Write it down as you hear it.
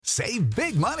Save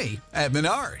big money at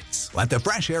Menards. Let the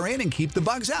fresh air in and keep the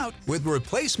bugs out with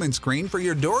replacement screen for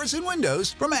your doors and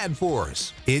windows from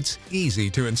AdForce. It's easy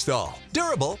to install,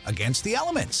 durable against the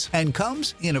elements, and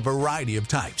comes in a variety of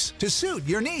types to suit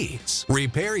your needs.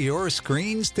 Repair your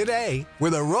screens today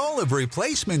with a roll of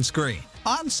replacement screen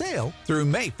on sale through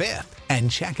May 5th. And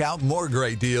check out more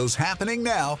great deals happening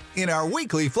now in our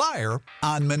weekly flyer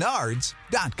on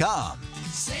Menards.com.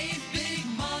 Save big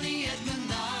money at Menards.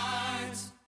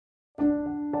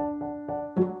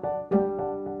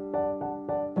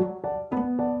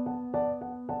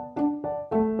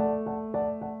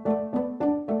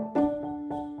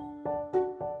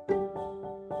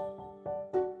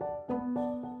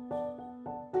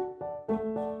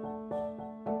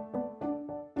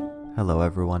 Hello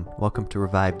everyone, welcome to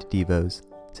Revived Devos.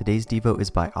 Today's Devo is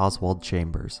by Oswald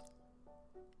Chambers.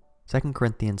 2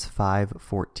 Corinthians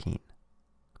 5:14.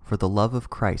 For the love of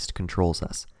Christ controls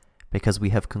us, because we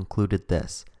have concluded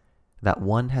this, that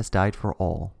one has died for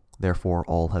all, therefore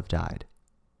all have died.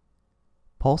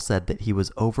 Paul said that he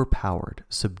was overpowered,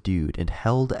 subdued, and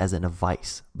held as in a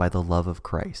vice by the love of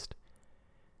Christ.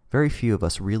 Very few of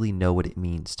us really know what it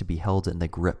means to be held in the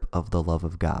grip of the love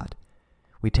of God.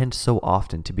 We tend so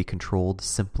often to be controlled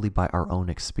simply by our own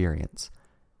experience.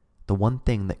 The one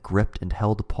thing that gripped and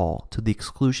held Paul to the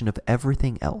exclusion of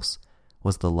everything else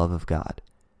was the love of God.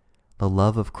 The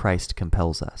love of Christ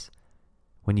compels us.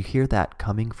 When you hear that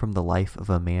coming from the life of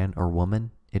a man or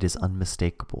woman, it is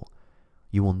unmistakable.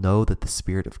 You will know that the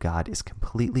Spirit of God is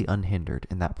completely unhindered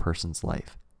in that person's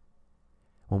life.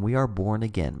 When we are born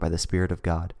again by the Spirit of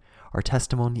God, our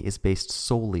testimony is based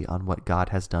solely on what God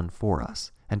has done for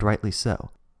us, and rightly so.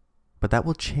 But that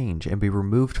will change and be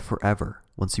removed forever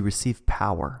once you receive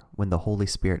power when the Holy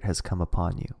Spirit has come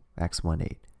upon you, Acts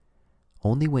 1:8.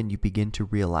 Only when you begin to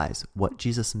realize what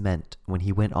Jesus meant when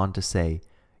he went on to say,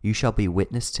 "You shall be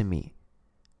witness to me."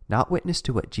 Not witness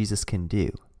to what Jesus can do,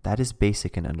 that is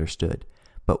basic and understood,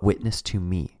 but witness to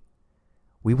me.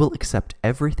 We will accept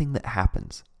everything that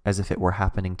happens as if it were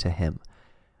happening to him,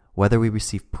 whether we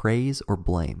receive praise or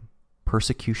blame,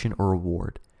 persecution or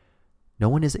reward. No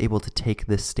one is able to take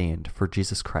this stand for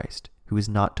Jesus Christ, who is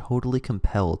not totally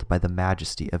compelled by the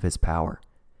majesty of his power.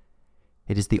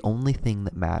 It is the only thing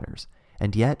that matters,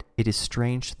 and yet it is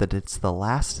strange that it's the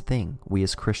last thing we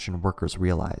as Christian workers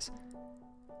realize.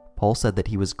 Paul said that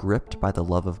he was gripped by the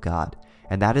love of God,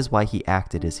 and that is why he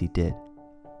acted as he did.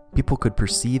 People could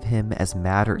perceive him as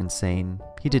mad or insane.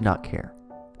 He did not care.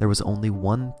 There was only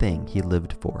one thing he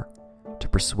lived for: to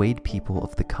persuade people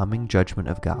of the coming judgment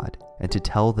of God and to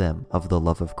tell them of the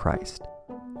love of Christ.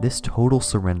 This total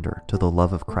surrender to the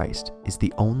love of Christ is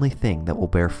the only thing that will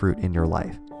bear fruit in your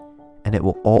life, and it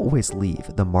will always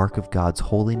leave the mark of God's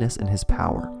holiness and his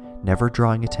power, never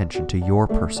drawing attention to your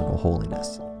personal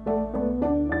holiness.